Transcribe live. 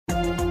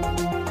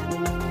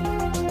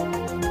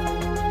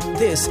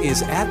This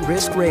is At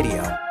Risk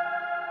Radio.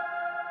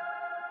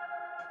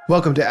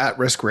 Welcome to At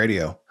Risk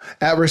Radio.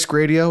 At Risk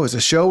Radio is a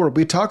show where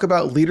we talk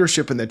about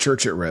leadership in the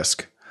church at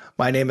risk.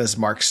 My name is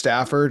Mark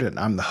Stafford, and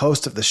I'm the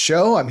host of the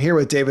show. I'm here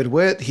with David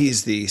Witt.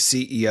 He's the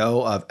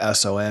CEO of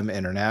SOM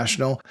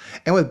International.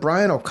 And with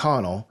Brian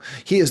O'Connell,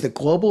 he is the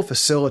global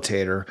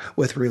facilitator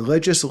with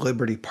Religious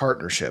Liberty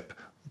Partnership.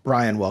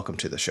 Brian, welcome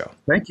to the show.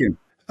 Thank you.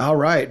 All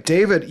right.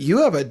 David, you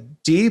have a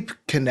deep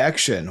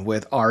connection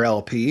with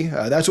RLP.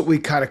 That's what we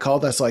kind of call,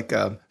 that's like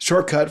a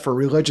shortcut for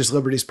Religious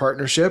Liberties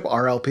Partnership,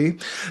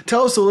 RLP.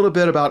 Tell us a little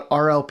bit about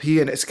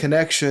RLP and its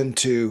connection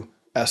to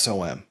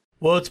SOM.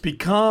 Well, it's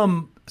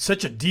become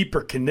such a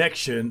deeper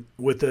connection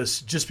with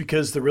us just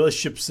because the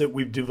relationships that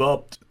we've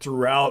developed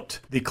throughout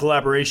the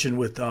collaboration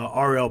with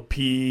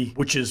RLP,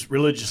 which is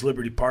Religious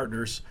Liberty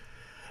Partners.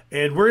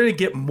 And we're going to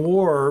get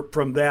more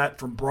from that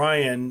from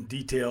Brian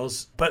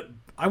details. But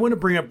I want to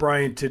bring up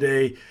Brian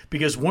today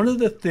because one of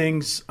the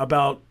things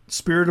about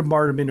Spirit of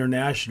Martyrdom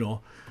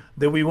International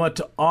that we want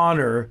to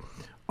honor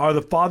are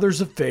the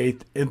fathers of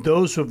faith and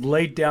those who have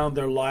laid down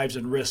their lives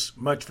and risked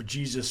much for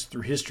Jesus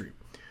through history.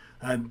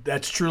 And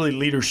that's truly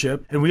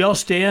leadership. And we all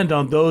stand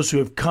on those who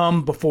have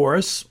come before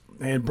us.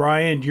 And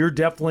Brian, you're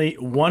definitely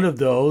one of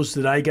those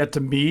that I got to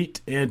meet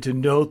and to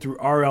know through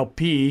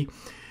RLP.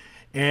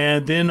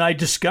 And then I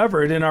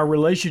discovered in our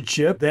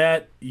relationship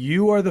that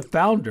you are the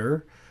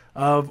founder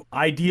of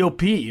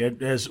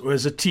IDOP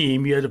as a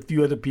team. You had a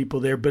few other people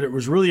there, but it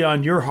was really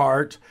on your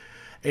heart.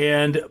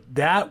 And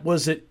that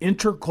was an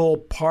integral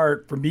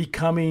part for me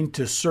coming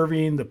to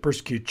serving the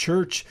persecuted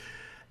church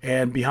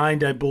and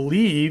behind, I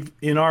believe,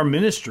 in our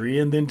ministry,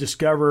 and then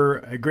discover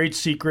a great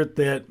secret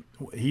that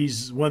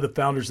he's one of the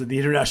founders of the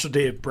International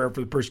Day of Prayer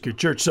for the Persecuted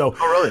Church. So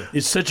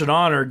It's such an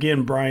honor,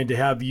 again, Brian, to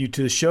have you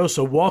to the show.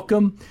 So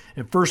welcome.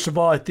 And first of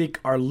all, I think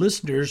our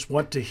listeners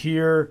want to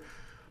hear,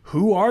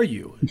 who are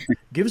you?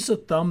 Give us a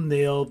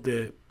thumbnail,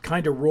 the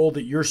kind of role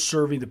that you're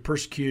serving the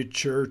persecuted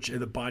church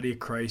and the body of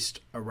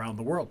Christ around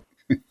the world.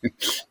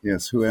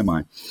 Yes, who am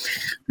I?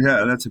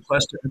 Yeah, that's a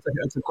question.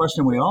 That's a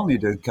question we all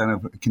need to kind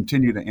of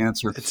continue to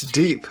answer. It's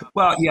deep.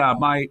 Well, yeah,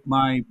 my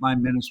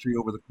ministry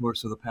over the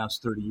course of the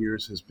past 30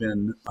 years has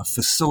been a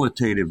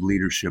facilitative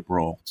leadership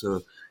role. It's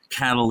a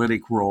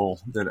catalytic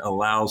role that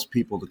allows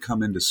people to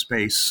come into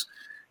space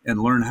and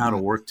learn how to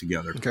work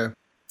together. Okay.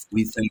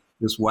 We think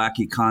this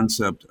wacky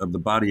concept of the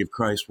body of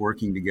Christ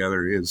working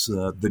together is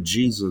the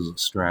Jesus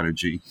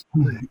strategy.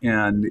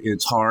 And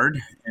it's hard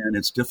and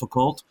it's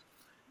difficult.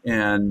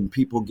 And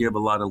people give a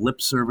lot of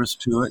lip service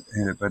to it,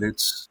 but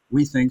it's,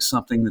 we think,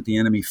 something that the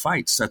enemy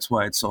fights. That's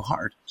why it's so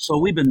hard. So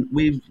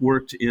we've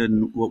worked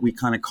in what we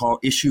kind of call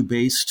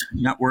issue-based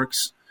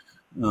networks.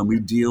 We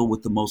deal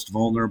with the most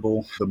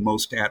vulnerable, the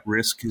most at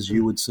risk, as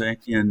you would say,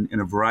 in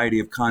a variety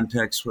of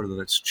contexts,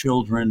 whether it's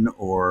children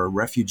or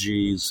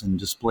refugees and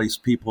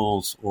displaced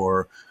peoples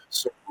or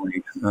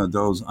certainly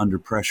those under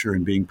pressure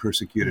and being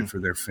persecuted for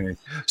their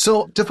faith.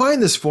 So define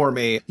this for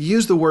me. You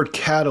use the word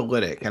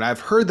catalytic, and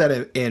I've heard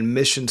that in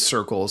mission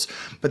circles,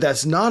 but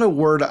that's not a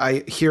word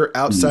I hear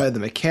outside the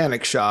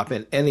mechanic shop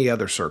in any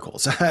other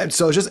circles.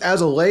 So just as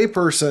a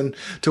layperson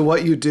to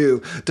what you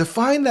do,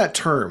 define that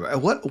term.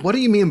 What do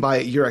you mean by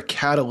you're a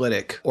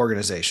catalytic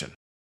organization?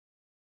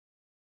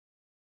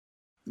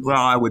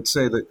 Well, I would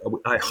say that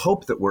I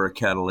hope that we're a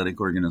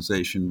catalytic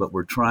organization, but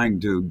we're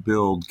trying to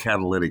build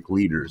catalytic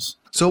leaders.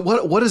 So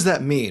what does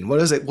that mean? What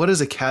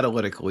is a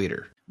catalytic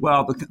leader?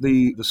 Well,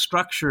 the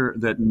structure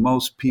that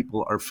most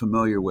people are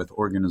familiar with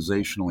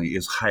organizationally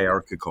is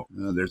hierarchical.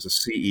 There's a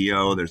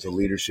CEO, there's a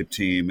leadership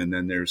team, and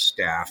then there's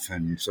staff.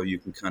 And so you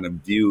can kind of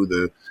view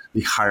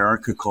the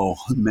hierarchical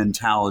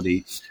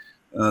mentality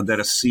that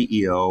a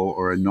CEO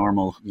or a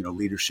normal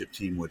leadership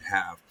team would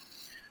have.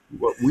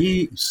 What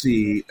we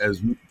see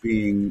as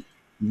being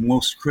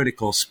most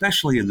critical,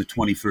 especially in the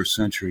 21st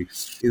century,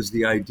 is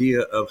the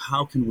idea of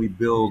how can we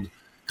build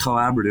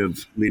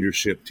collaborative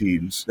leadership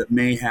teams that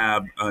may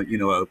have,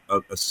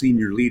 a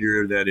senior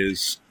leader that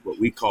is what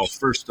we call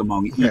first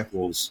among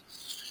equals.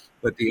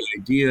 But the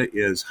idea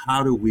is,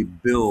 how do we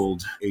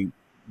build a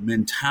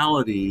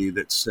mentality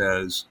that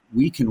says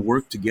we can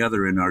work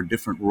together in our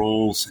different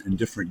roles and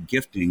different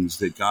giftings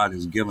that God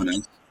has given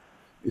us?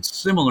 It's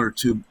similar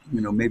to,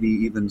 maybe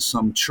even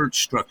some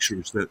church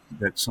structures that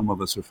some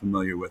of us are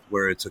familiar with,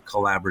 where it's a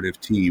collaborative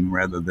team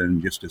rather than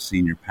just a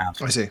senior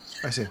pastor. I see.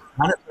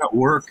 How does that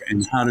work,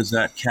 and how does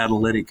that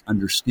catalytic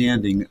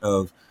understanding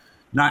of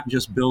not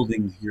just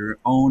building your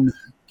own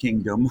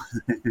kingdom,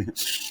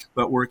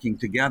 but working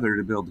together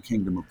to build the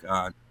kingdom of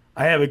God?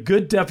 I have a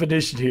good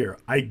definition here.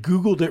 I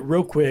Googled it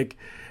real quick,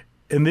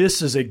 and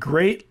this is a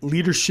great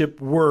leadership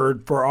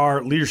word for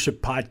our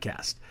leadership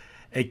podcast.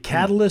 A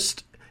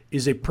catalyst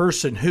is a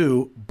person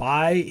who,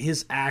 by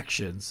his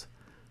actions,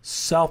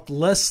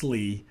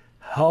 selflessly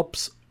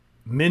helps,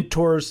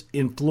 mentors,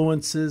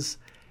 influences,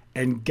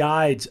 and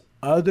guides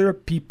other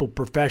people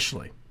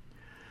professionally.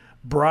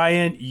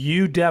 Brian,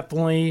 you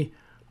definitely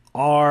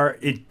are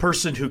a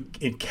person who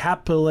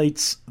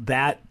encapsulates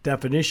that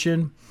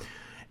definition.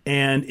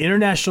 And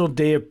International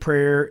Day of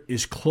Prayer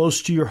is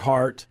close to your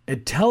heart.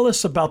 And tell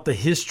us about the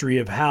history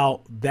of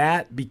how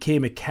that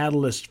became a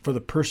catalyst for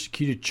the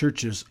persecuted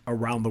churches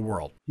around the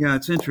world. Yeah,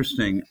 it's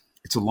interesting.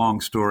 It's a long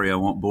story I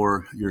won't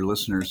bore your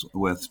listeners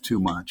with too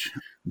much.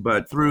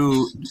 But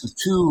through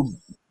two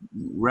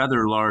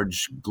rather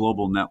large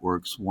global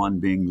networks, one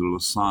being the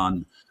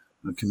Lausanne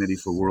Committee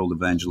for World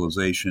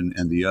Evangelization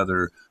and the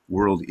other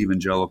World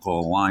Evangelical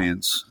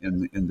Alliance,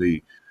 in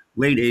the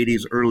late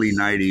 80s, early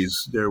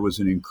 90s, there was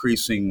an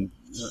increasing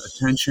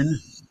attention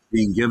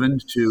being given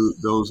to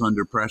those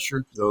under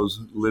pressure, those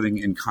living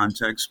in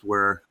context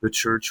where the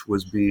church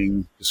was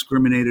being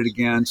discriminated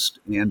against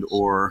and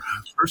or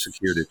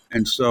persecuted.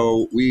 And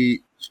so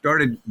we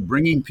started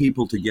bringing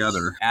people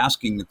together,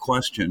 asking the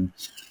question,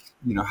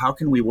 how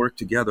can we work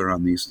together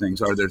on these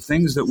things? Are there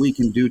things that we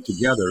can do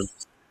together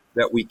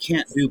that we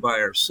can't do by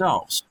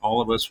ourselves?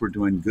 All of us were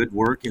doing good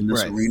work in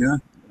this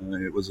arena.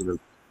 It was an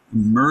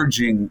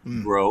emerging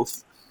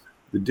growth.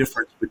 The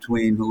difference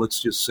between,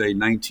 let's just say,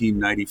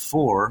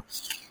 1994,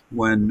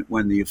 when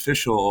the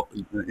official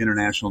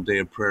International Day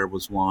of Prayer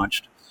was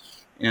launched,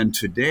 and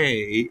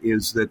today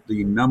is that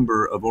the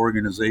number of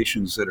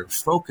organizations that are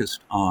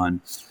focused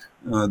on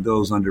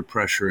those under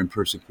pressure and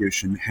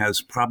persecution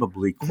has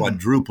probably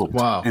quadrupled.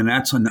 Wow. And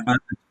that's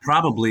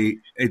probably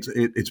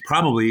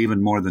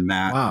even more than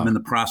that. Wow. I'm in the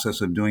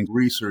process of doing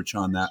research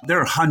on that. There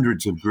are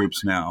hundreds of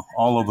groups now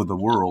all over the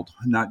world,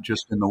 not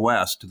just in the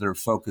West. They're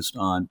focused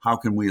on how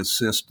can we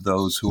assist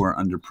those who are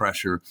under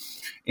pressure,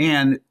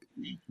 and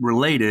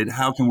related,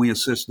 how can we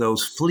assist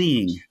those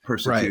fleeing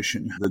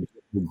persecution? Right.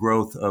 The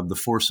growth of the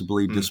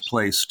forcibly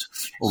displaced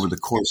over the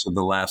course of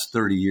the last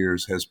 30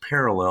 years has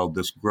paralleled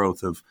this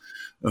growth of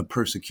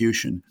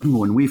persecution.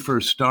 When we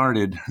first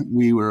started,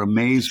 we were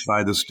amazed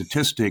by the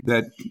statistic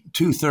that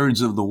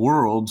 2/3 of the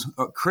world's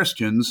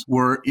Christians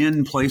were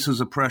in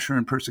places of pressure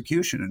and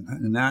persecution,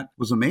 and that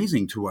was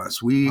amazing to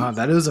us. Wow,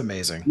 that is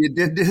amazing.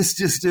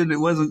 It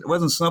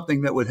wasn't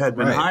something that had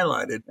been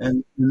highlighted,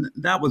 and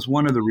that was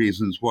one of the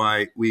reasons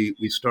why we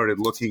started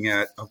looking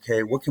at,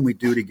 okay, what can we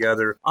do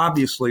together?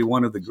 Obviously,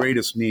 one of the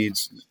greatest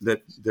needs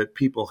that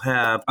people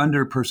have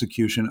under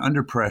persecution,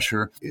 under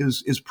pressure,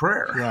 is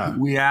prayer. Yeah.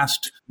 We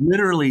asked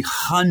literally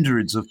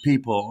hundreds of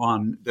people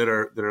that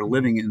are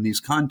living in these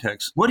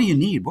contexts, what do you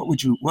need?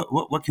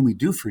 What can we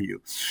do for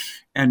you?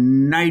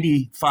 And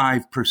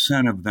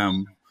 95% of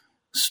them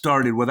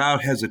started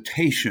without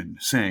hesitation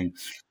saying,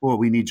 well,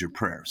 we need your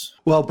prayers.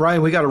 Well,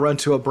 Brian, we got to run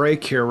to a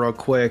break here real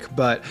quick.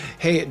 But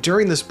hey,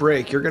 during this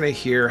break, you're going to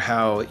hear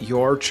how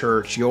your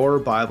church, your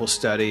Bible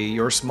study,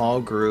 your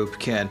small group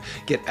can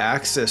get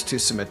access to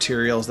some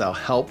materials that'll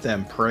help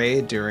them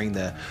pray during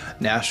the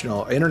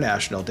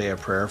International Day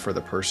of Prayer for the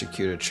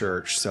Persecuted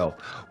Church. So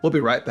we'll be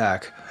right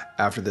back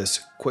after this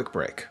quick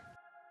break.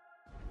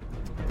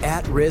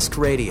 At Risk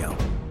Radio.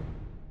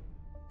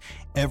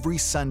 Every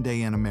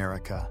Sunday in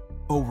America,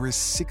 over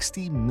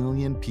 60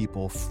 million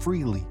people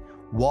freely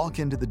walk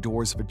into the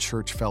doors of a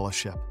church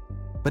fellowship.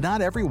 But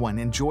not everyone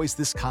enjoys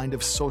this kind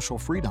of social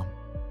freedom.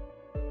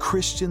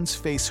 Christians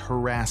face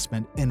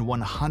harassment in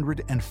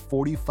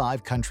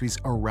 145 countries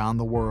around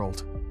the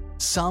world.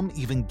 Some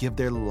even give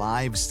their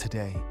lives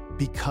today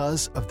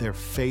because of their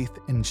faith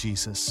in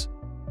Jesus.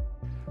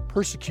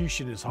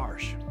 Persecution is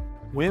harsh.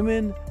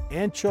 Women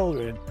and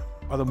children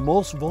are the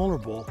most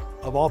vulnerable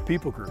of all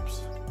people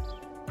groups.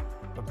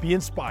 But be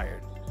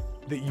inspired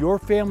that your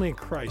family in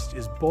Christ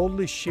is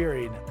boldly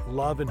sharing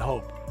love and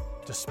hope,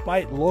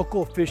 despite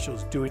local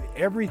officials doing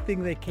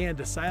everything they can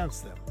to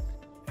silence them.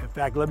 In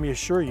fact, let me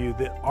assure you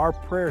that our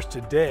prayers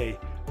today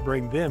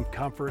bring them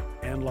comfort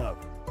and love.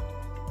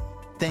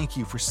 Thank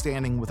you for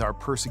standing with our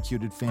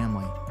persecuted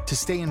family. To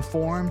stay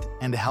informed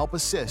and to help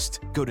assist,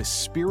 go to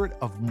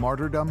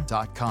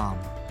spiritofmartyrdom.com.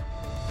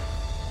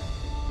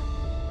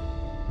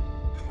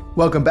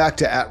 Welcome back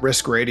to At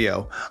Risk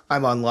Radio.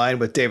 I'm online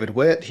with David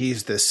Witt.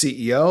 He's the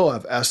CEO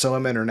of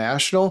SOM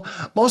International.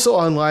 I'm also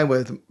online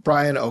with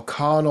Brian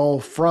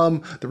O'Connell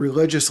from the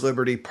Religious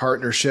Liberty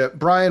Partnership.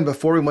 Brian,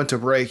 before we went to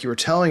break, you were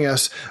telling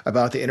us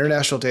about the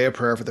International Day of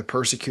Prayer for the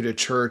Persecuted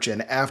Church.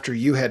 And after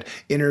you had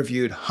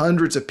interviewed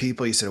hundreds of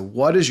people, you said,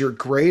 what is your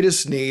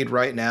greatest need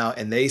right now?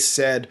 And they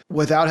said,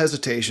 without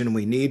hesitation,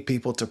 we need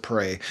people to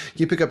pray.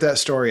 You pick up that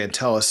story and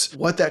tell us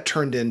what that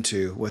turned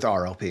into with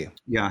RLP.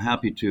 Yeah,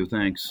 happy to.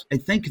 Thanks. I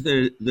think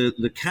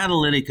the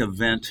catalytic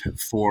event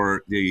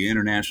for the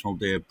International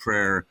Day of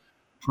Prayer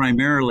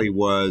primarily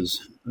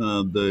was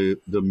the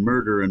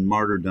murder and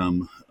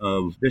martyrdom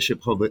of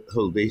Bishop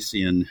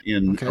Hovasian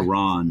in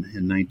Iran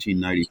in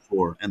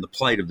 1994, and the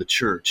plight of the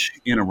church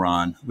in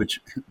Iran, which,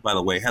 by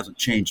the way, hasn't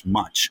changed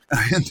much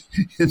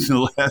in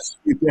the last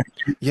few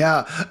decades.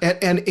 Yeah,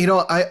 and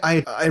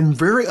I'm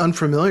very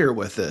unfamiliar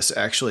with this,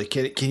 actually.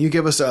 Can you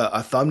give us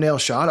a thumbnail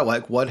shot of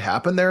like what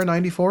happened there in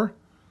 94?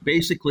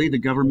 basically, the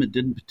government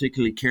didn't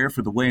particularly care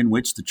for the way in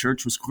which the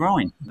church was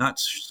growing. Not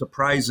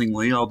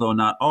surprisingly, although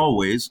not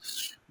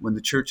always, when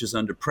the church is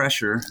under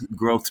pressure,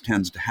 growth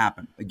tends to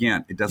happen.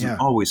 Again, it doesn't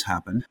always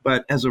happen.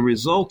 But as a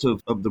result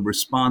of the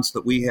response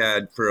that we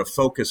had for a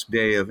focused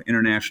day of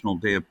International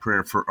Day of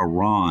Prayer for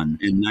Iran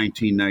in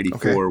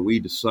 1994, we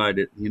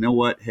decided, you know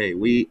what? Hey,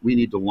 we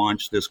need to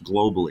launch this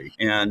globally.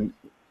 And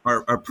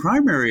our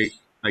primary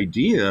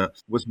idea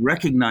was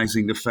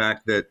recognizing the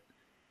fact that,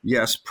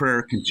 yes,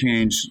 prayer can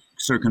change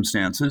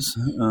circumstances,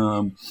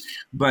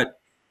 but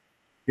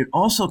it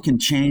also can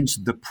change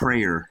the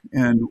prayer.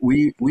 And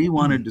we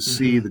wanted to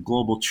see the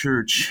global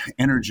church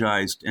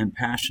energized and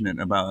passionate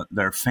about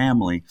their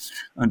family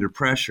under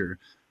pressure,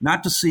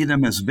 not to see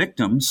them as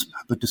victims,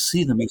 but to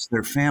see them as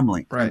their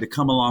family, and to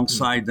come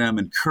alongside them,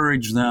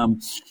 encourage them,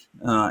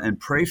 and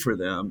pray for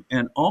them.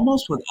 And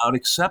almost without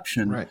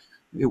exception,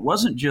 it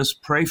wasn't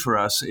just pray for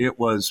us, it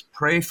was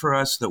pray for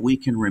us that we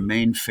can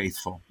remain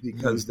faithful,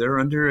 because they're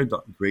under a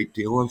great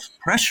deal of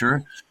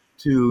pressure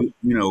to,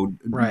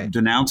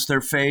 denounce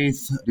their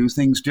faith, do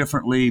things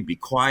differently, be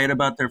quiet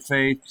about their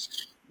faith.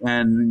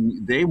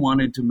 And they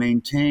wanted to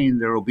maintain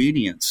their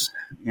obedience.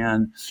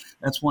 And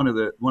that's one of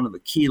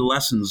the key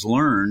lessons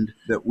learned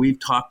that we've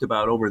talked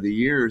about over the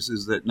years,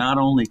 is that not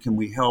only can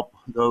we help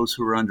those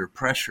who are under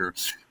pressure,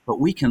 but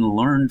we can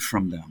learn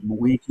from them.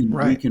 We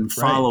can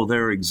follow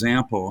their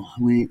example.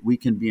 We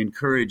can be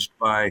encouraged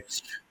by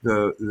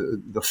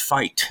the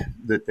fight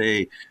that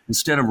they,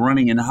 instead of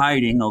running and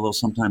hiding, although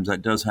sometimes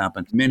that does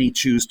happen, many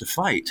choose to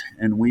fight.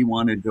 And we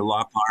wanted to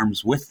lock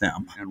arms with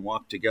them and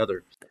walk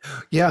together.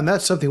 Yeah, and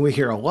that's something we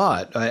hear a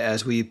lot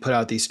as we put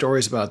out these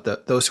stories about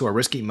those who are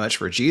risking much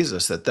for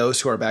Jesus, that those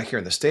who are back here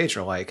in the States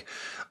are like,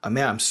 oh,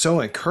 man, I'm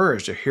so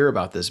encouraged to hear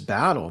about this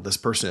battle this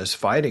person is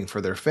fighting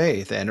for their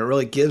faith. And it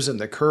really gives them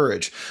the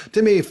courage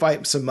to maybe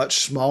fight some much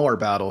smaller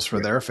battles for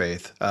their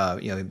faith,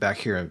 back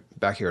here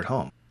at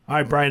home. All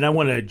right, Brian, I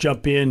want to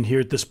jump in here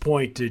at this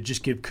point to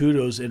just give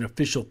kudos and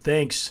official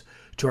thanks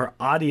to our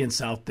audience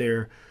out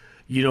there.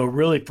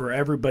 Really for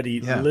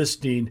everybody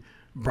listening,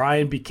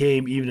 Brian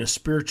became even a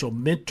spiritual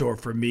mentor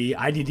for me.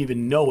 I didn't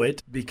even know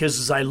it, because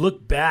as I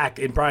look back,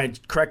 and Brian,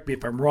 correct me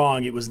if I'm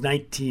wrong, it was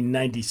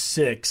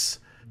 1996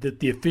 that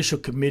the official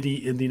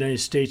committee in the United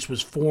States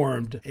was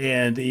formed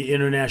and the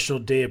International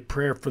Day of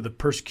Prayer for the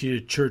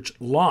Persecuted Church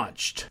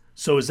launched.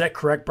 So is that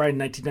correct, Brian,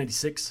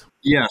 1996?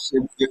 Yes,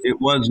 it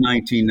was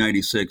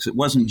 1996. It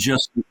wasn't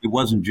just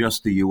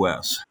the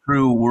U.S.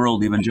 Through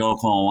World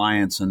Evangelical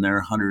Alliance and their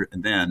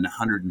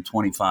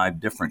 125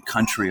 different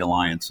country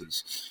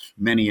alliances.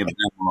 Many of them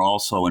were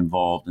also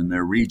involved, and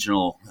their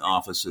regional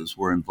offices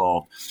were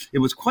involved. It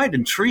was quite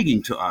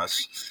intriguing to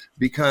us,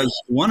 because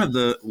one of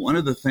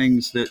the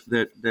things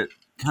that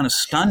kind of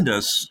stunned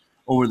us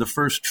over the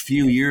first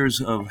few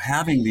years of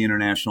having the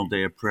International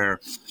Day of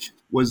Prayer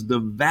was the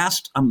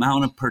vast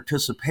amount of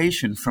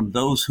participation from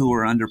those who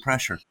were under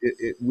pressure.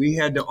 We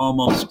had to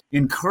almost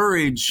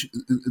encourage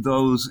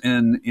those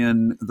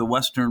in the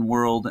Western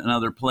world and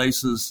other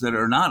places that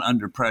are not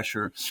under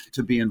pressure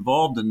to be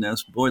involved in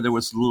this. Boy, there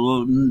was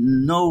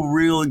no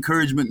real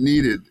encouragement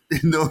needed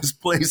in those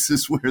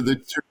places where the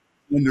church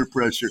was under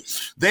pressure.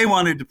 They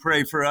wanted to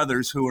pray for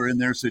others who were in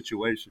their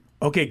situation.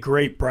 Okay,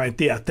 great, Brian.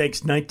 Yeah,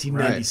 thanks.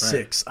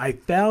 1996. Right. I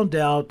found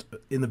out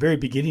in the very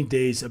beginning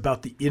days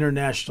about the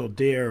International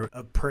Day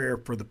of Prayer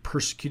for the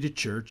Persecuted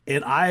Church,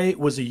 and I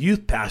was a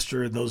youth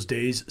pastor in those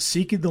days,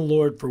 seeking the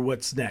Lord for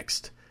what's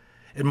next.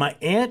 And my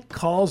aunt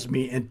calls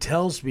me and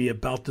tells me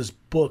about this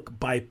book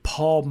by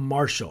Paul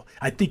Marshall.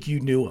 I think you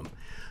knew him.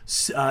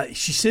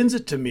 She sends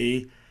it to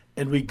me,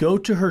 and we go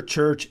to her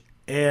church,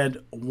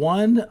 and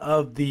one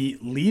of the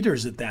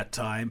leaders at that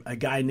time, a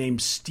guy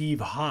named Steve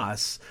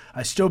Haas,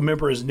 I still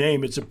remember his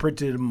name. It's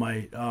imprinted in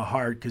my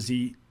heart because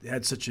he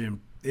had such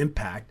an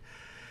impact.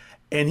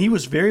 And he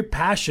was very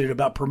passionate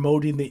about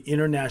promoting the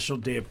International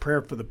Day of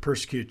Prayer for the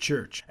Persecuted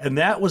Church. And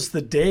that was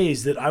the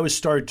days that I was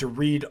starting to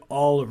read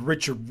all of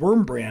Richard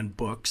Wurmbrand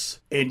books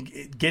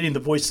and getting the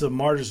Voice of the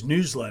Martyrs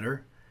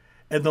newsletter.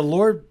 And the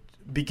Lord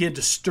began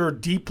to stir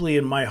deeply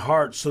in my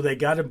heart, so they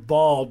got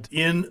involved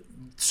in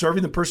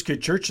serving the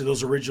persecuted church in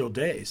those original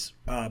days,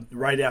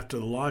 right after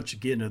the launch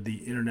again of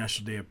the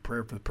International Day of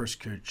Prayer for the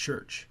Persecuted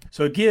Church.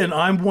 So again,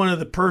 I'm one of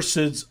the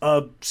persons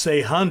of, say,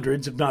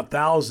 hundreds, if not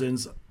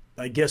thousands,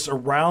 I guess,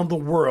 around the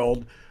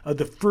world, of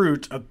the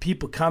fruit of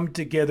people coming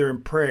together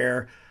in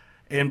prayer.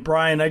 And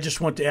Brian, I just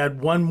want to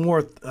add one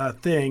more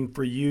thing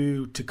for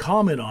you to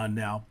comment on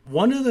now.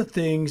 One of the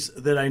things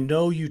that I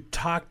know you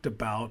talked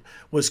about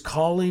was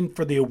calling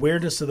for the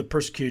awareness of the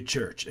persecuted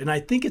church. And I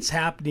think it's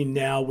happening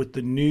now with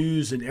the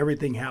news and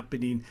everything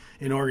happening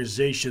in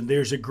organization.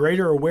 There's a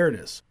greater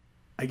awareness.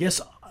 I guess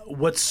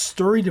what's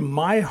stirring in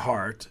my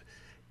heart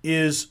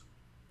is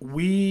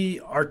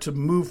we are to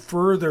move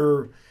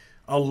further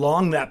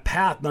along that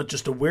path, not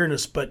just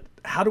awareness, but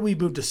how do we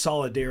move to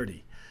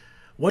solidarity?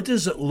 What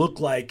does it look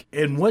like?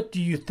 And what do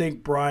you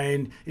think,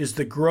 Brian, is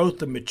the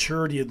growth and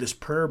maturity of this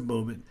prayer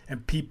movement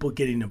and people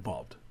getting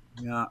involved?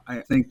 Yeah,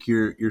 I think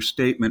your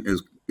statement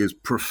is is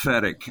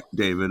prophetic,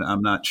 David.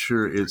 I'm not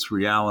sure it's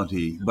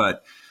reality,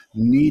 but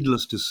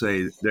needless to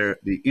say,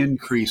 the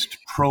increased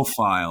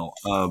profile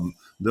of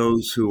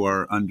those who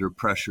are under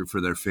pressure for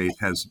their faith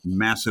has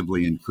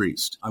massively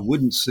increased. I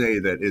wouldn't say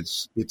that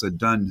it's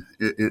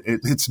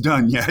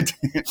done yet.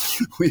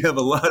 We have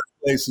a lot of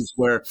places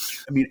where,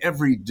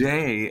 every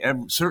day,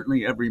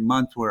 certainly every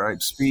month where I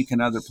speak in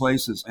other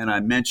places and I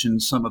mention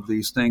some of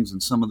these things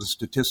and some of the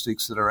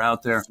statistics that are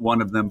out there.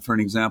 One of them, for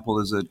an example,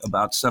 is that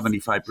about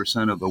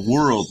 75% of the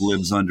world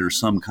lives under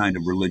some kind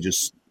of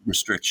religious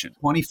restriction.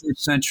 21st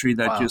century,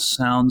 that just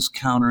sounds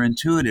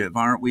counterintuitive.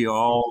 Aren't we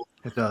all,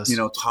 it does,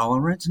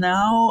 tolerant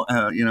now,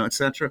 et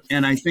cetera?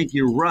 And I think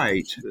you're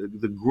right.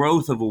 The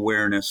growth of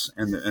awareness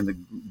and the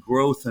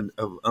growth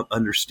of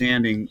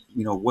understanding,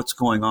 what's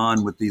going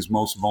on with these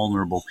most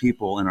vulnerable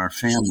people in our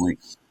family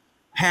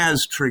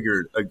has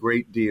triggered a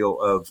great deal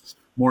of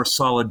more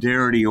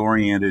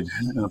solidarity-oriented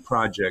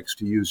projects,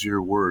 to use your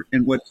word.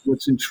 And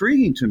what's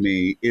intriguing to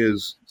me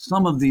is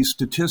some of these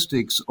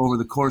statistics over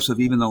the course of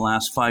even the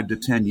last 5 to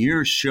 10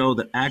 years show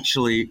that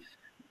actually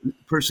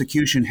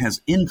persecution has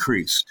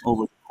increased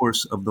over the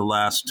course of the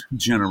last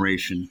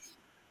generation.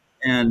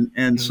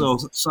 And so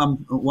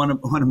one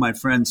of my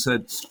friends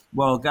said,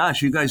 well,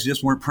 gosh, you guys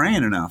just weren't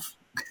praying enough.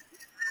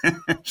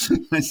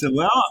 I said,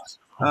 well,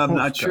 I'm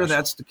not sure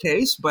that's the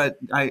case, but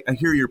I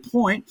hear your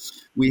point.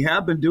 We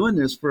have been doing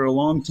this for a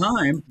long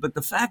time, but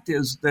the fact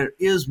is there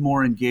is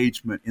more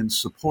engagement in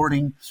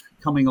supporting,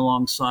 coming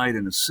alongside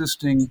and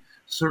assisting,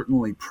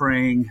 certainly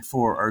praying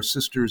for our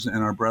sisters and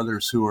our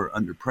brothers who are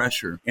under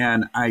pressure.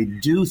 And I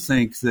do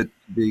think that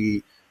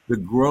the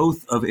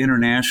growth of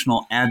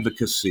international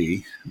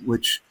advocacy,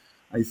 which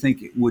I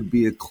think it would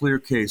be a clear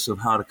case of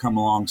how to come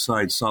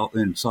alongside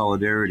in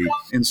solidarity.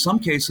 In some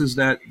cases,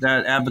 that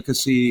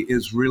advocacy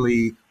is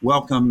really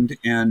welcomed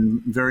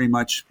and very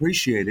much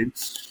appreciated.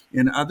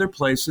 In other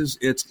places,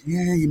 it's,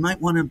 you might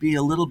want to be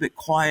a little bit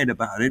quiet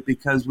about it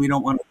because we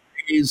don't want to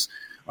raise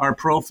our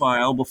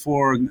profile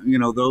before,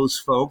 those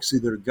folks,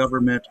 either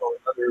government or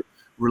other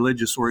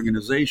religious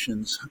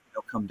organizations,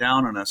 come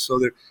down on us. So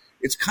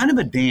it's kind of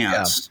a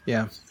dance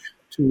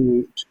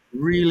to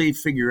really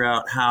figure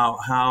out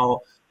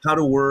how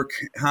to work,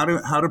 how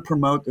to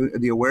promote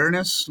the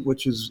awareness,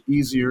 which is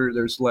easier.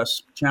 There's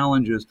less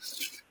challenges,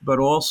 but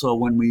also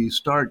when we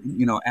start,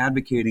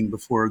 advocating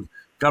before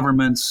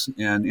governments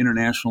and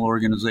international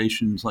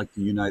organizations like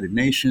the United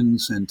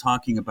Nations and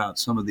talking about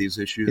some of these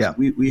issues,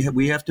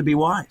 we have to be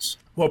wise.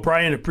 Well,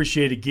 Brian,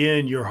 appreciate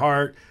again your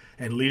heart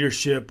and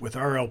leadership with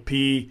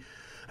RLP.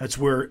 That's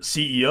where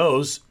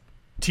CEOs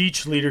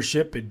teach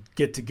leadership and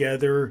get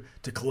together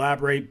to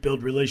collaborate,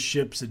 build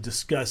relationships, and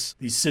discuss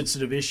these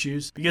sensitive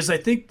issues. Because I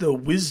think the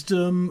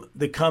wisdom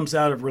that comes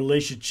out of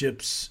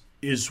relationships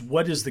is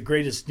what is the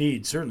greatest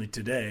need, certainly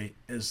today,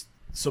 as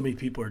so many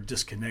people are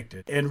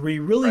disconnected. And we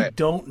really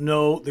don't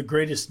know the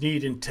greatest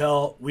need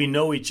until we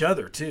know each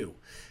other, too.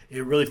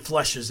 It really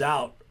fleshes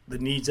out the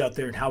needs out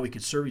there and how we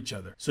can serve each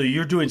other. So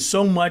you're doing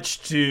so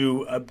much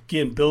to,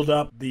 again, build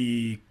up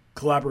the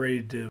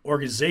collaborative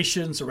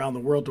organizations around the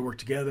world to work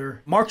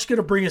together. Mark's going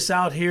to bring us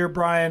out here,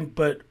 Brian,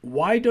 but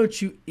why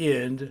don't you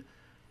end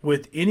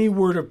with any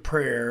word of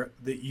prayer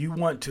that you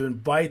want to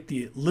invite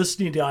the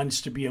listening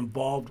audience to be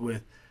involved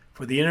with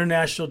for the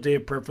International Day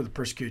of Prayer for the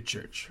Persecuted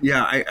Church?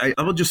 Yeah,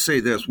 I will just say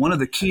this. One of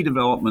the key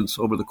developments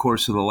over the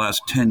course of the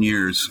last 10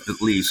 years,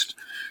 at least,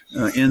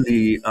 in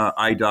the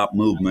IDOP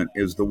movement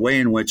is the way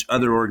in which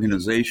other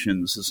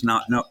organizations, it's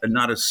not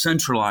as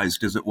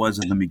centralized as it was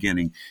in the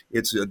beginning.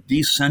 It's a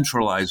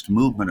decentralized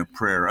movement of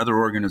prayer. Other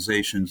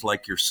organizations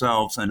like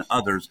yourselves and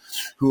others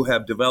who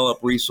have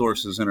developed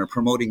resources and are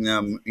promoting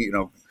them,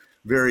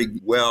 very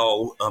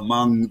well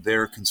among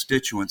their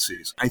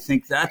constituencies. I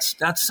think that's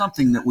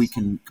something that we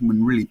can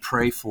really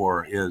pray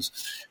for, is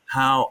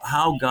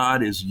how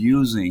God is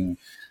using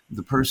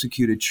the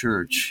persecuted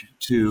church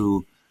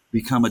to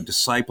become a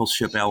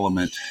discipleship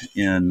element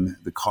in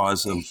the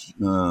cause of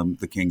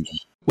the kingdom.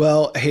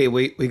 Well, hey,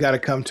 we got to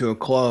come to a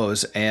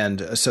close.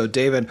 And so,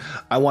 David,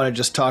 I want to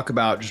just talk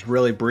about just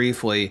really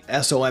briefly,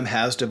 SOM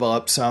has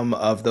developed some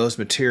of those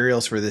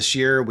materials for this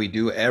year. We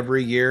do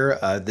every year.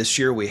 This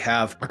year, we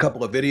have a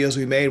couple of videos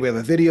we made. We have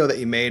a video that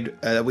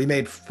we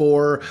made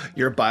for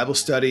your Bible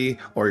study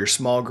or your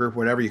small group,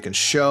 whatever you can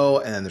show.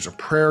 And then there's a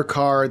prayer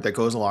card that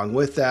goes along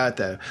with that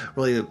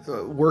really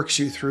works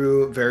you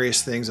through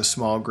various things a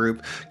small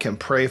group can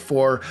pray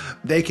for.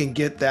 They can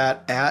get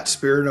that at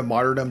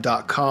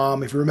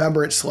spiritofmartyrdom.com. If you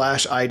remember, it's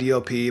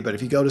 /IDOP, but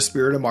if you go to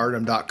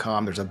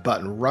spiritofmartyrdom.com, there's a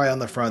button right on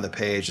the front of the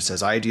page that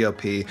says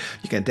IDOP.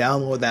 You can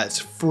download that. It's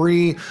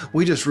free.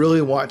 We just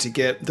really want to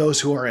get those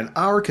who are in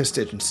our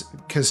constituency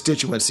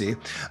constituency,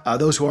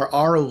 those who are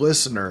our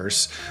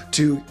listeners,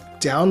 to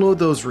download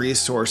those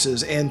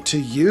resources and to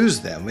use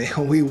them.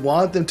 We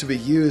want them to be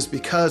used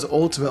because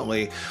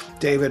ultimately,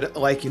 David,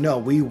 like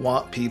we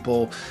want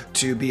people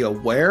to be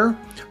aware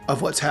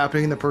of what's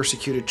happening in the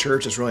persecuted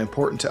church. Is really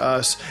important to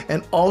us,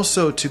 and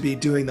also to be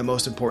doing the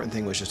most important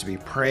thing, which is to be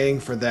praying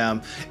for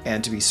them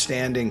and to be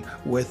standing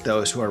with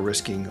those who are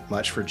risking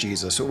much for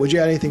Jesus. So would you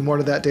add anything more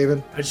to that,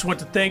 David? I just want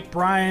to thank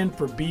Brian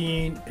for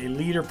being a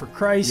leader for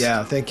Christ.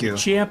 Yeah, thank you. A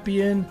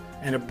champion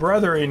and a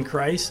brother in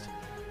Christ.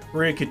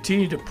 We're going to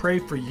continue to pray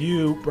for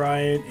you,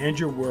 Brian, and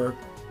your work,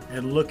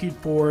 and looking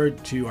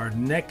forward to our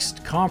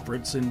next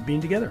conference and being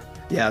together.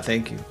 Yeah,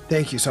 thank you.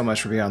 Thank you so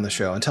much for being on the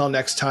show. Until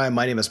next time,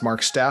 my name is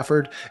Mark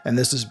Stafford, and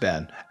this has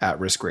been At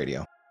Risk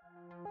Radio.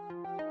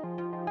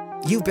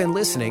 You've been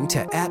listening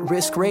to At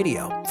Risk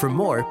Radio. For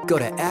more, go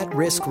to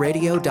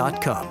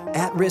atriskradio.com.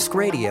 At Risk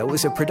Radio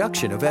is a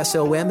production of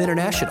SOM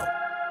International.